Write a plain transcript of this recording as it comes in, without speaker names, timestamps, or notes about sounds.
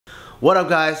What up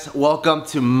guys, welcome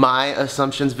to my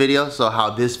assumptions video. So how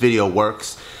this video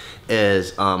works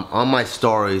is on my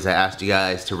stories I asked you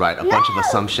guys to write a bunch of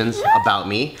assumptions about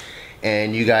me,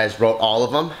 and you guys wrote all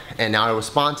of them, and now I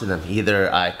respond to them.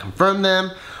 Either I confirm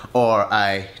them, or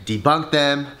I debunk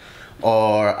them,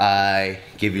 or I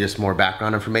give you just more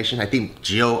background information. I think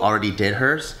Gio already did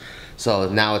hers, so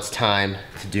now it's time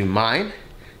to do mine. Do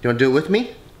you want to do it with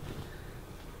me?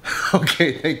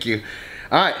 Okay, thank you.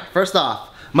 Alright, first off,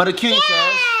 Madakuni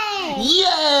says,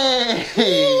 yay!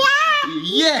 Yay!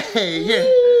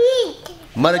 Yay!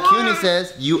 Madakuni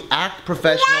says, you act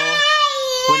professional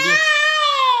when you...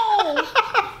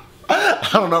 I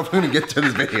don't know if we're gonna get to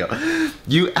this video.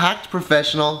 You act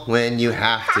professional when you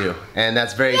have to, and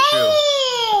that's very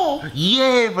true.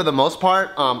 Yay! For the most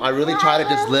part, I really try to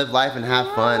just live life and have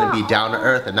fun and be down to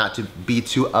earth and not to be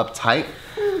too uptight.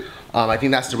 I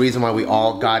think that's the reason why we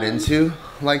all got into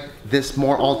like this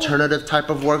more alternative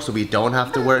type of work, so we don't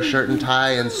have to wear a shirt and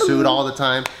tie and suit all the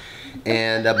time.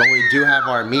 And but when we do have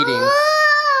our meetings,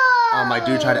 I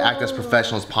do try to act as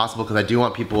professional as possible because I do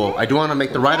want to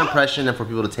make the right impression and for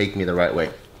people to take me the right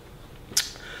way.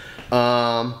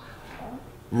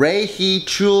 Ray He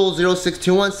Chul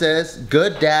 0621 says,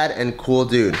 good dad and cool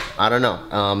dude. I don't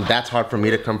know. That's hard for me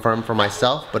to confirm for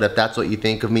myself, but if that's what you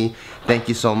think of me, thank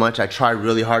you so much. I try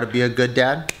really hard to be a good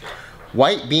dad.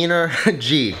 White Beaner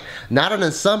G, not an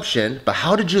assumption, but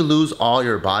how did you lose all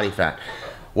your body fat?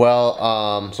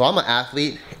 Well, so I'm an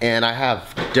athlete and I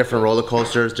have different roller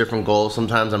coasters, different goals.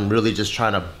 Sometimes I'm really just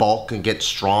trying to bulk and get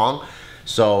strong.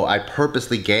 So I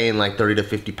purposely gain like 30 to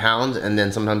 50 pounds, and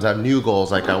then sometimes I have new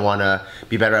goals, like I want to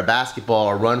be better at basketball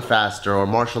or run faster or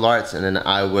martial arts, and then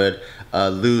I would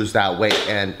lose that weight,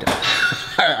 and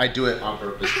I do it on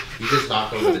purpose. You just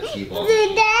knock over the T-ball.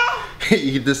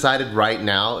 He decided right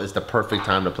now is the perfect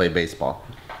time to play baseball.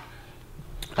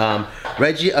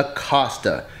 Reggie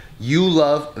Acosta, you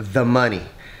love the money.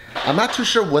 I'm not too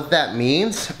sure what that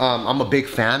means. I'm a big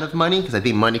fan of money because I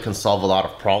think money can solve a lot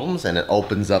of problems and it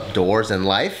opens up doors in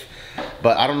life.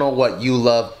 But I don't know what you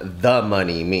love the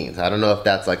money means. I don't know if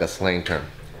that's like a slang term.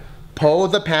 Poe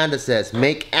the Panda says,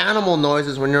 make animal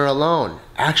noises when you're alone.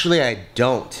 Actually, I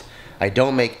don't. I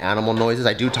don't make animal noises.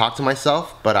 I do talk to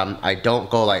myself, but I don't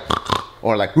go like,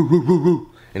 or like, woo, woo, woo, woo,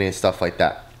 and stuff like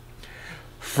that.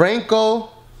 Franco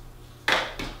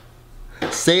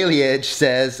Saliage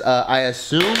says, I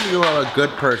assume you are a good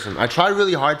person. I try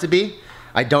really hard to be.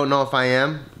 I don't know if I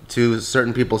am to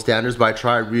certain people's standards, but I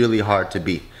try really hard to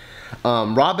be.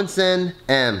 Robinson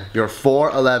M, you're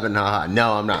 4'11", haha.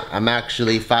 No, I'm not. I'm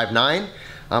actually 5'9".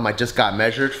 I just got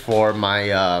measured for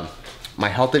my my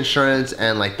health insurance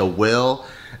and like the will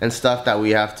and stuff that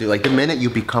we have to, like the minute you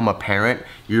become a parent,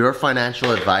 your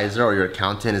financial advisor or your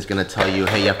accountant is gonna tell you,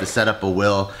 hey, you have to set up a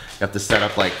will, you have to set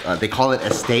up like, they call it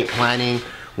estate planning,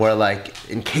 where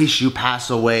like, in case you pass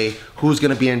away, who's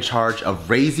gonna be in charge of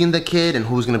raising the kid and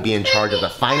who's gonna be in charge of the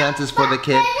finances for the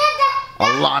kid.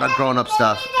 A lot of grown-up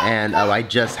stuff, and I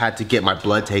just had to get my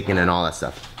blood taken and all that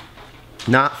stuff.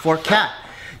 Not for Cat.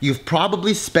 You've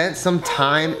probably spent some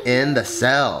time in the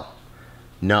cell.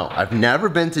 No, I've never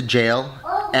been to jail,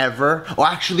 ever. Well,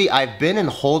 actually, I've been in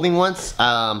holding once,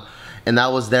 and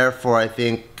that was there for, I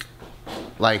think,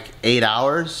 like 8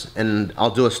 hours, and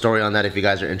I'll do a story on that if you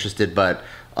guys are interested, but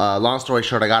long story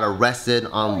short, I got arrested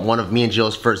on one of me and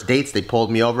Jill's first dates. They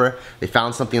pulled me over, they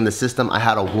found something in the system, I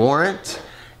had a warrant,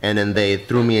 and then they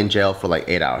threw me in jail for like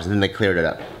 8 hours, and then they cleared it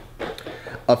up.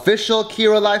 Official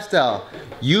Kira Lifestyle,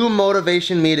 you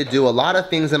motivation me to do a lot of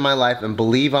things in my life and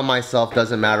believe on myself,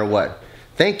 doesn't matter what.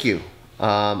 Thank you.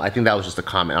 I think that was just a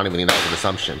comment. I don't even think that was an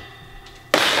assumption.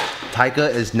 Taika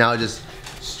is now just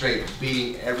straight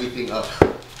beating everything up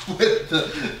with the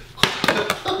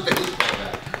baseball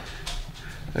bat.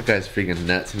 That guy's freaking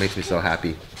nuts. He makes me so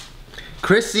happy.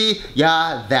 Chrissy,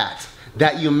 yeah, that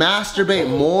you masturbate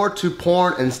more to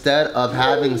porn instead of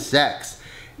having sex.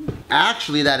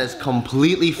 Actually, that is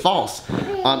completely false.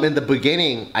 In the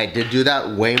beginning, I did do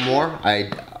that way more.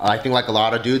 I think like a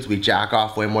lot of dudes, we jack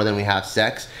off way more than we have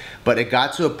sex. But it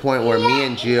got to a point where me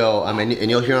and Gio, and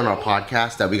you'll hear on our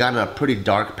podcast that we got in a pretty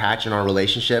dark patch in our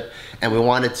relationship, and we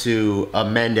wanted to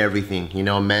mend everything, you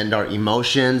know, mend our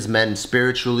emotions, mend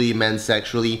spiritually, mend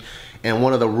sexually. And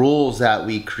one of the rules that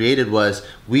we created was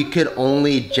we could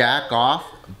only jack off,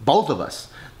 both of us,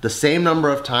 the same number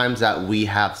of times that we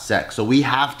have sex. So we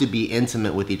have to be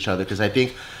intimate with each other, because I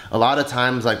think a lot of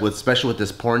times, like especially with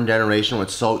this porn generation, where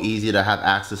it's so easy to have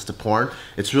access to porn,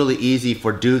 it's really easy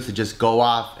for dudes to just go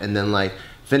off and then like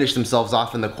finish themselves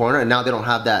off in the corner, and now they don't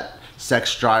have that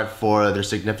sex drive for their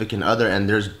significant other, and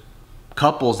there's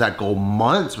couples that go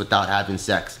months without having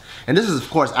sex. And this is of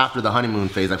course after the honeymoon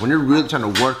phase, like when you're really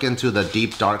trying to work into the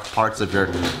deep dark parts of your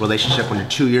relationship, when you're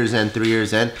 2 years in, 3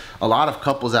 years in. A lot of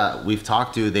couples that we've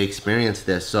talked to, they experience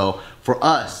this. So for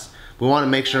us, we want to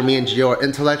make sure me and Gio are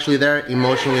intellectually there,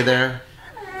 emotionally there.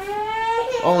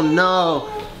 Oh no.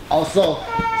 Also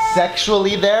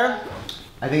sexually there.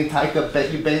 I think Taika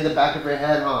bet you banged the back of your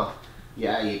head, huh?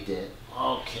 Yeah, you did.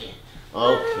 Okay.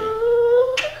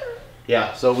 Okay.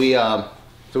 Yeah, so we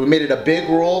made it a big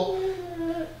rule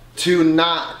to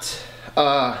not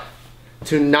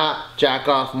jack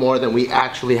off more than we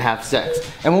actually have sex.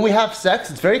 And when we have sex,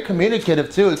 it's very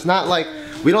communicative too. It's not like,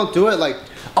 we don't do it like,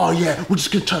 oh yeah, we're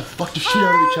just gonna try to fuck the shit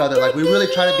out of each other. Like we really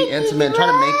try to be intimate and try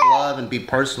to make love and be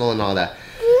personal and all that.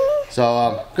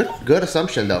 So good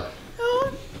assumption though.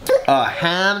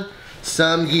 Ham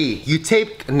Sum Yi, you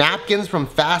take napkins from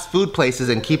fast food places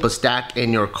and keep a stack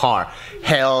in your car.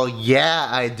 Hell yeah,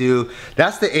 I do.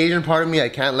 That's the Asian part of me I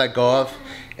can't let go of.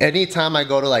 Anytime I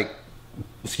go to like,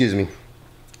 excuse me,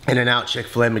 In-N-Out,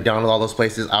 Chick-fil-A, McDonald's, all those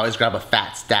places, I always grab a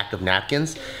fat stack of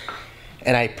napkins.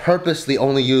 And I purposely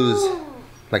only use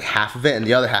like half of it, and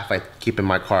the other half I keep in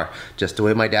my car, just the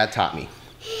way my dad taught me.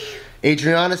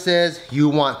 Adriana says, you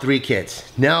want 3 kids.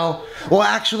 No, well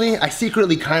actually, I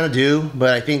secretly kind of do, but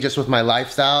I think just with my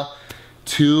lifestyle,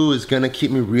 2 is gonna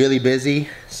keep me really busy,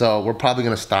 so we're probably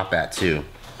gonna stop at 2.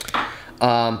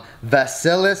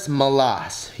 Vasilis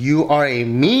Malas, you are a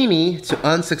meanie to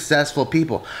unsuccessful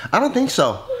people. I don't think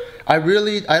so. I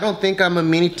don't think I'm a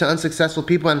meanie to unsuccessful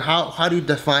people. And how do you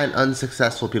define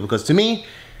unsuccessful people? Because to me,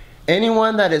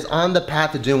 anyone that is on the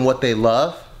path to doing what they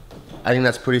love, I think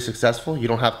that's pretty successful. You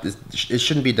don't have to, it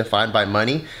shouldn't be defined by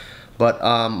money. But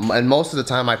and most of the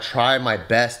time I try my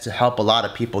best to help a lot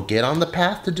of people get on the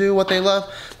path to do what they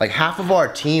love. Like half of our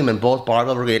team in both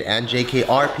Barbell Brigade and JK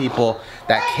are people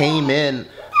that came in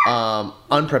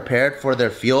unprepared for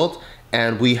their field,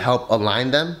 and we help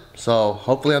align them. So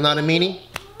hopefully I'm not a meanie.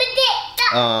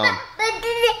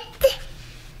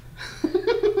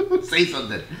 Say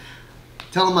something.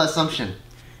 Tell them my assumption.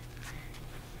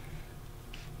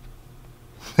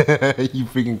 You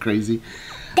freaking crazy.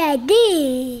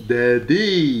 Daddy.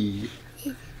 Daddy.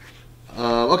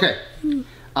 Okay.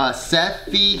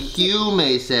 Sefi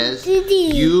Hume says,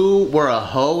 you were a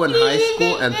hoe in high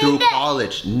school and through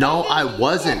college. No, I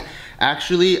wasn't.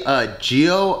 Actually,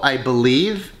 Gio, I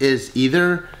believe, is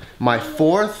either my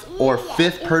 4th or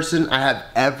 5th person I have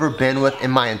ever been with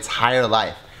in my entire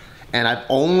life. And I've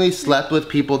only slept with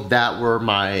people that were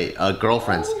my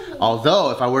girlfriends.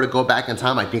 Although, if I were to go back in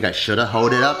time, I think I should have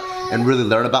hoed it up and really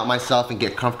learn about myself and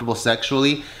get comfortable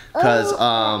sexually. Because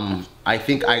I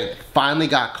think I finally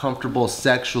got comfortable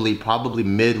sexually probably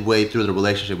midway through the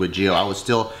relationship with Gio. I was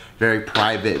still very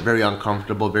private, very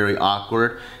uncomfortable, very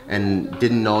awkward, and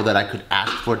didn't know that I could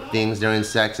ask for things during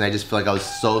sex, and I just feel like I was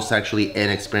so sexually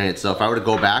inexperienced. So if I were to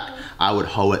go back, I would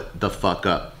hoe it the fuck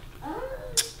up.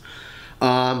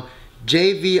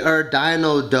 JVR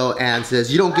Dino Do Ann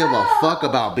says, you don't give a fuck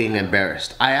about being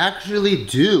embarrassed. I actually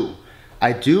do.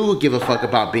 I do give a fuck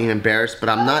about being embarrassed, but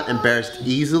I'm not embarrassed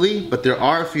easily. But there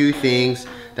are a few things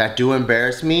that do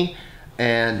embarrass me,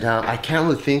 and I can't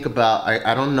really think about,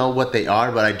 I don't know what they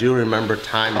are, but I do remember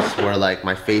times where like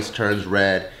my face turns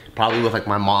red, probably with like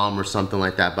my mom or something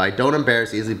like that. But I don't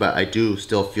embarrass easily, but I do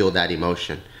still feel that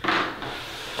emotion.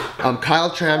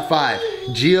 Kyle Tran 5,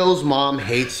 Gio's mom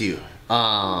hates you.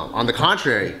 On the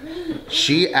contrary,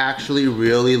 she actually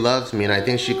really loves me, and I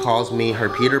think she calls me her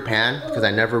Peter Pan because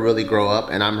I never really grow up,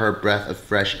 and I'm her breath of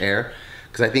fresh air.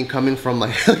 Because I think coming from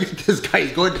like, look at this guy,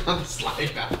 he's going down the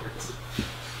slide backwards.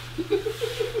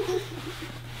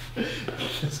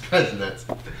 This guy's nuts.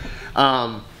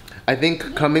 I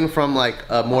think coming from like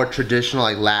a more traditional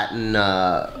like Latin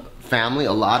family,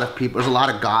 a lot of people, there's a lot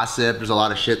of gossip, there's a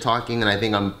lot of shit talking, and I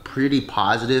think I'm pretty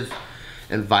positive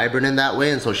and vibrant in that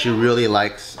way, and so she really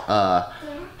likes how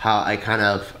I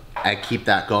keep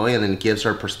that going, and then gives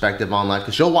her perspective on life.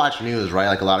 Because she'll watch news, right,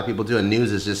 like a lot of people do, and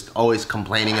news is just always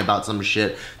complaining about some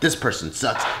shit. This person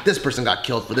sucks, this person got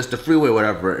killed for this, the freeway,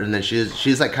 whatever, and then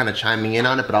she's like kind of chiming in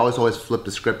on it, but I always flip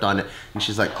the script on it, and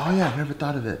she's like, oh yeah, I never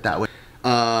thought of it that way.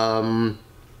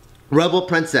 Rebel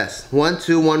Princess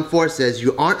 1214 says,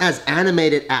 you aren't as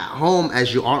animated at home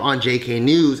as you are on JK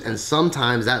News, and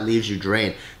sometimes that leaves you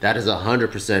drained. That is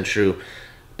 100% true.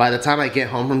 By the time I get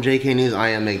home from JK News,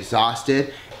 I am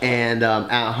exhausted, and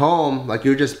at home, like,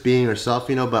 you're just being yourself,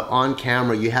 you know, but on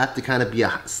camera, you have to kind of be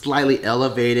a slightly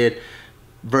elevated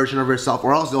version of yourself,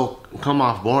 or else it'll come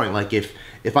off boring. Like, if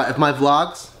my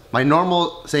vlogs, my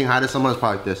normal saying hi to someone is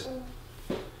probably like this,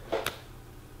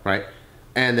 right?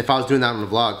 And if I was doing that on the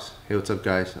vlogs, hey, what's up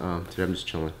guys? Today I'm just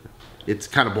chilling. it's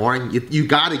kind of boring. You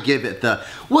gotta give it the,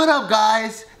 what up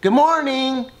guys, good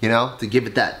morning, you know, to give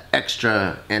it that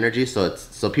extra energy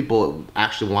so people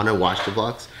actually want to watch the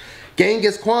vlogs.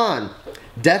 Genghis Kwan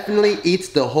definitely eats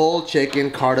the whole chicken,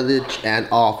 cartilage and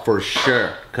all for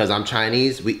sure. Cause I'm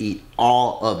Chinese, we eat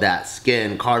all of that,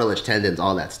 skin, cartilage, tendons,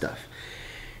 all that stuff.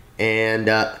 And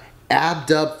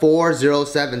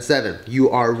ABDUB4077, you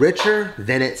are richer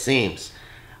than it seems.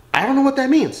 I don't know what that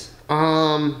means.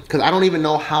 Cause I don't even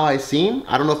know how I seem.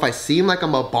 I don't know if I seem like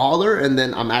I'm a baller and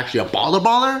then I'm actually a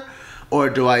baller, or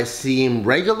do I seem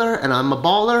regular and I'm a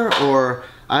baller, or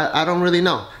I don't really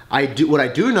know. What I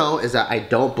do know is that I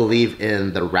don't believe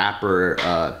in the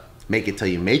rapper make it till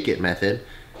you make it method.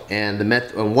 And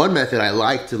one method I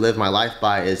like to live my life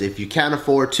by is if you can't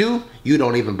afford two, you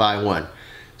don't even buy one.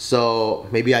 So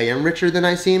maybe I am richer than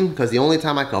I seem, because the only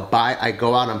time I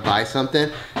go out and buy something,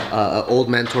 an old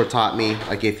mentor taught me,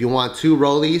 like if you want two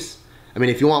rollies,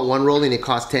 if you want one rollie and it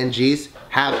costs 10 G's,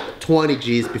 have 20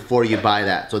 G's before you buy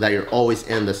that, so that you're always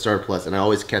in the surplus. And I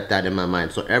always kept that in my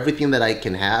mind. So everything that I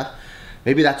can have,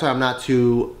 maybe that's why I'm not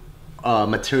too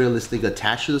materialistically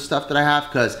attached to the stuff that I have,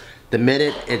 because the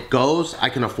minute it goes, I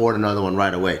can afford another one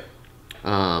right away.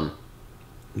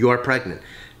 You are pregnant.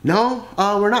 No,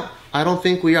 we're not. I don't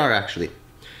think we are actually.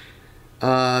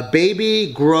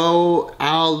 Baby grow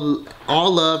all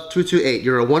love 228.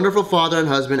 You're a wonderful father and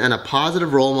husband and a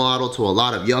positive role model to a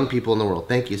lot of young people in the world.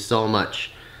 Thank you so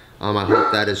much. I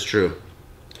hope that is true.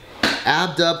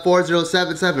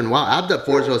 ABDUB4077. Wow,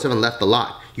 ABDUB4077 left a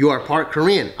lot. You are part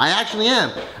Korean. I actually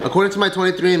am. According to my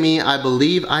 23andMe, I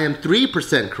believe I am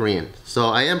 3% Korean. So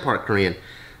I am part Korean.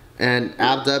 And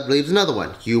ABDUB leaves another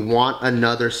one. You want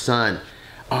another son.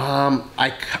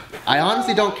 I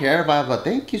honestly don't care if I have a,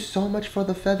 thank you so much for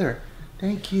the feather.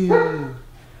 Thank you.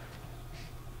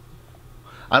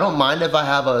 I don't mind if I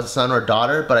have a son or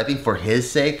daughter, but I think for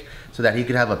his sake, so that he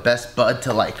could have a best bud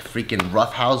to like freaking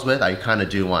roughhouse with, I kind of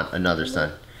do want another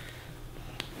son.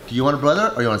 Do you want a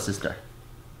brother or you want a sister?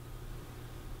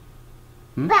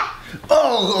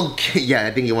 Oh, okay. Yeah,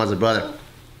 I think he wants a brother.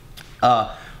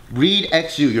 Reed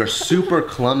XU, you're super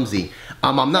clumsy.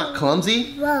 I'm not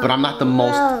clumsy, but I'm not the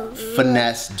most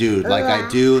finesse dude. Like I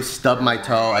do stub my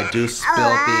toe, I do spill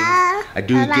things, I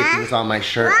do get things on my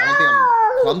shirt.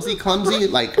 I don't think I'm clumsy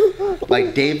like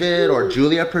David or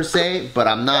Julia per se, but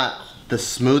I'm not the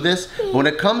smoothest. But when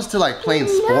it comes to like playing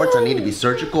sports, I need to be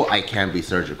surgical. I can be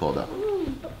surgical though.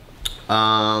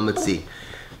 Let's see.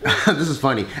 This is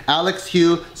funny. Alex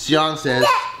Hugh Xiong says,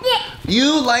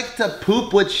 you like to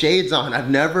poop with shades on. I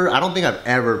don't think I've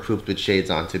ever pooped with shades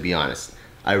on, to be honest.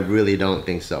 I really don't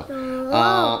think so.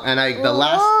 And the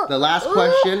last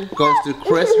question goes to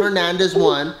Chris Hernandez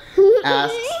 1,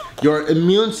 asks, your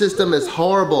immune system is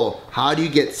horrible. How do you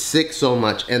get sick so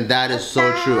much? And that is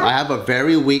so true. I have a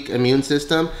very weak immune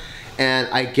system and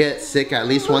I get sick at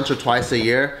least once or twice a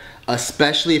year.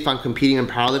 Especially if I'm competing in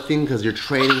powerlifting, because you're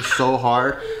training so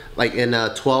hard, like in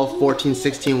a 12, 14,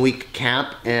 16 week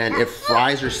camp, and it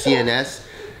fries your CNS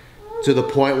to the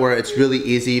point where it's really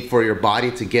easy for your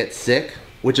body to get sick,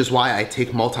 which is why I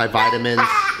take multivitamins,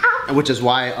 and which is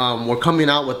why we're coming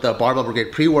out with the Barbell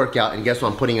Brigade pre-workout, and guess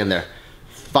what I'm putting in there?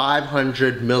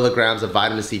 500 milligrams of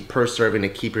vitamin C per serving to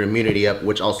keep your immunity up,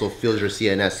 which also fuels your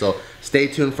CNS. So stay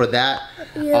tuned for that.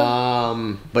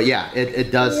 But yeah,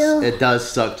 it does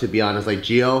suck, to be honest. Like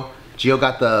Gio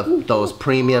got those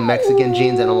premium Mexican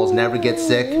genes and almost never gets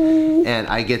sick, and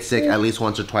I get sick at least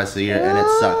once or twice a year, and it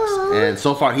sucks. And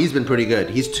so far he's been pretty good.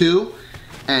 He's 2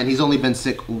 and he's only been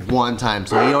sick 1 time,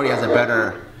 so he already has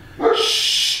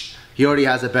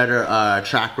a better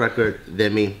track record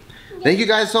than me. Thank you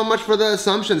guys so much for the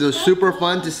assumptions. It was super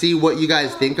fun to see what you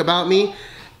guys think about me.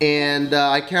 And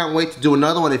I can't wait to do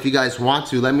another one if you guys want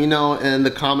to. Let me know in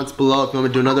the comments below if you want me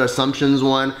to do another assumptions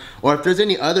one. Or if there's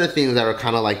any other things that are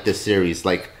kind of like this series.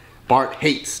 Like Bart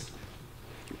hates,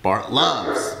 Bart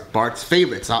loves, Bart's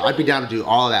favorites. I'd be down to do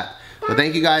all of that. But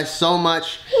thank you guys so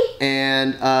much.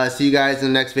 And see you guys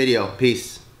in the next video.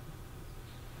 Peace.